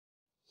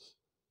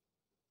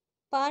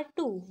Part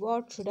 2.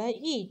 What should I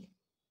eat?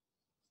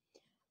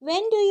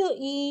 When do you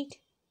eat?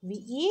 We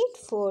eat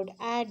food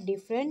at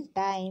different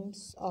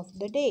times of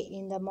the day.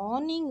 In the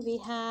morning, we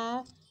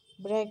have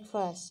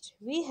breakfast.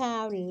 We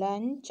have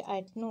lunch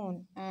at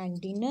noon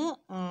and dinner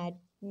at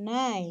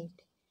night.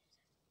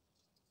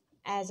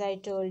 As I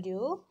told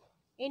you,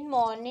 in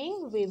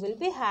morning we will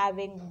be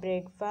having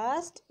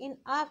breakfast. In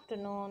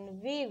afternoon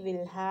we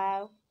will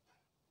have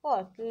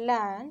what?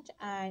 Lunch,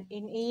 and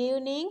in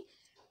evening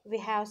we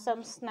have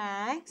some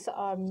snacks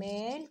or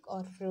milk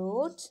or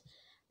fruits,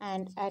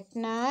 and at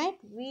night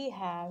we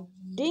have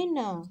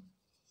dinner.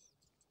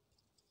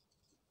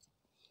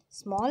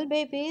 Small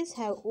babies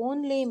have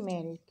only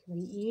milk. We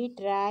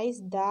eat rice,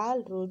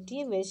 dal,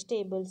 roti,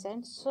 vegetables,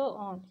 and so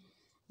on.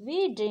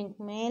 We drink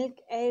milk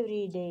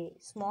every day.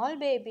 Small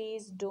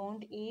babies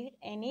don't eat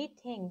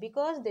anything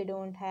because they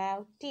don't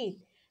have teeth.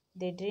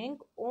 They drink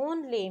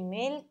only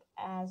milk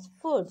as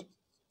food.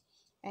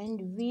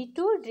 And we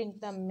too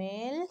drink the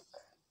milk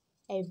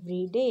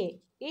every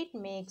day. It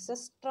makes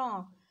us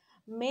strong.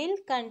 Milk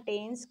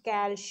contains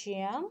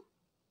calcium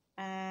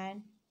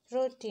and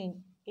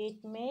protein.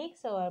 It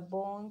makes our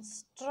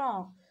bones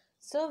strong.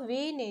 So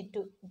we need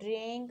to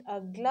drink a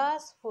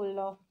glass full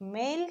of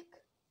milk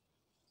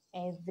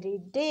every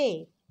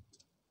day.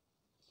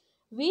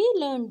 We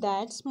learned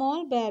that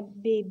small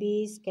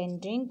babies can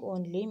drink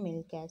only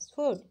milk as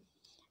food.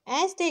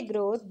 As they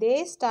grow,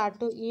 they start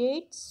to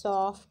eat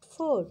soft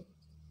food.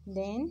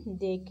 Then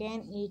they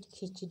can eat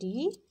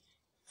khichdi,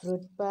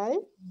 fruit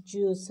pulp,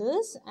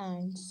 juices,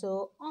 and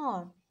so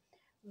on.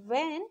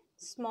 When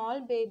small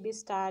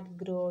babies start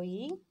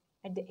growing,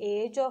 at the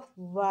age of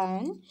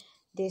 1,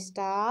 they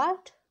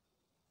start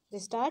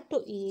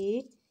to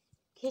eat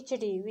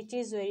khichdi, which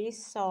is very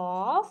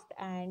soft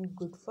and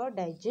good for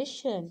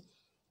digestion,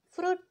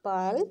 fruit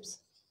pulps,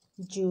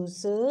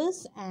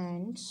 juices,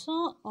 and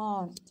so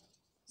on.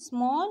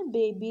 Small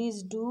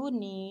babies do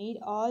need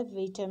all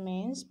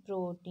vitamins,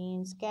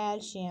 proteins,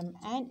 calcium,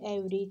 and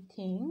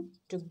everything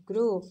to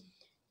grow.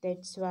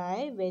 That's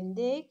why when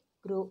they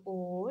grow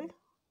old,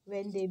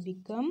 when they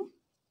become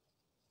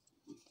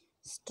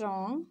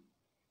strong,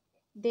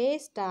 they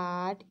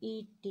start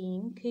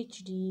eating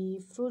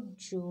khichdi, fruit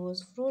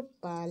juice, fruit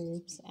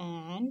pulps,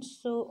 and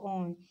so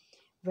on.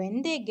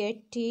 When they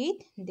get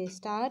teeth, they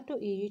start to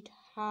eat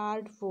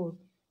hard food.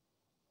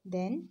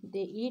 Then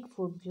they eat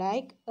food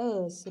like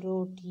us,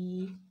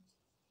 roti,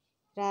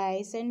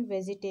 rice, and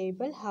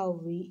vegetable, how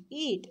we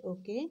eat.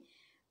 Okay.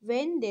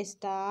 When they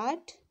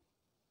start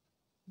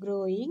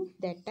growing,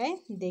 that time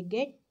they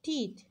get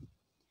teeth.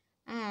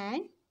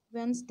 And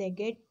once they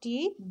get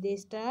teeth, they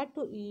start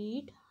to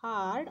eat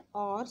hard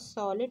or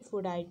solid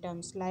food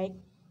items like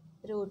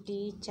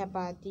roti,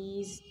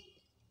 chapatis,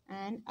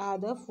 and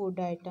other food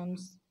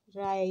items,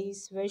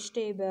 rice,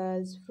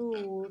 vegetables,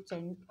 fruits,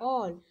 and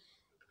all.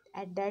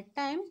 At that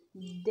time,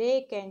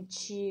 they can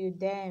chew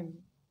them.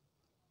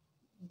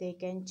 They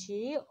can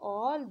chew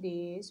all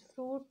these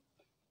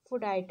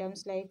food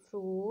items like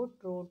fruit,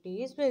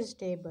 rotis,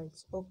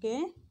 vegetables.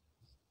 Okay.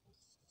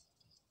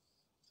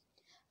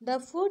 The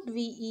food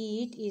we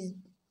eat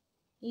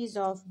is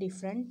of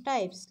different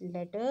types.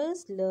 Let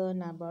us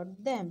learn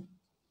about them.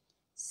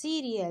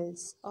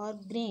 Cereals or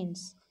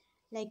grains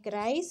like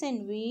rice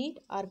and wheat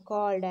are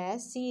called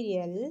as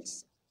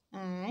cereals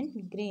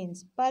and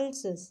grains.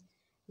 Pulses,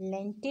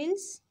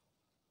 lentils,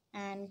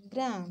 and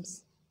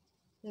grams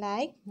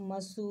like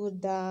masoor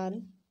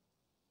dal,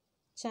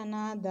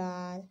 chana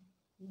dal,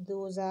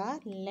 those are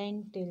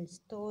lentils.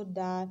 Tur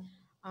dal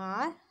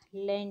are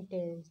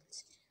lentils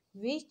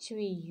which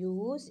we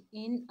use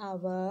in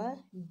our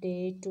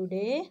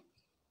day-to-day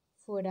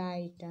food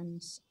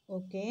items.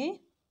 Okay.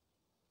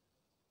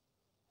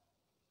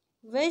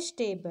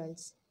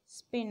 Vegetables.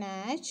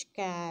 Spinach,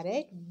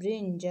 carrot,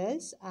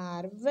 brinjals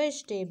are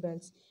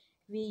vegetables.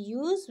 We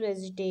use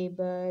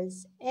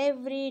vegetables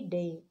every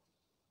day.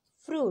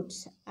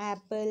 Fruits.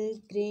 Apple,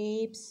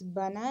 grapes,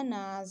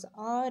 bananas,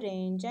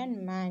 orange,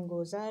 and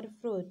mangoes are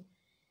fruit.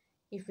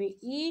 If we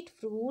eat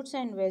fruits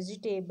and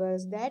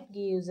vegetables, that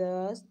gives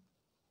us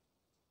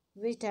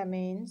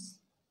vitamins,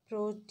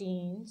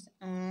 proteins,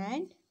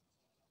 and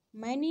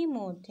many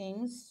more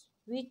things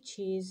which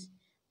is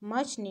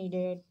much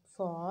needed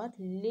for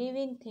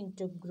living thing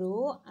to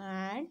grow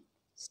and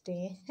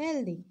stay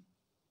healthy.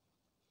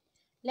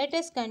 Let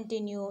us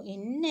continue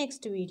in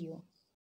next video.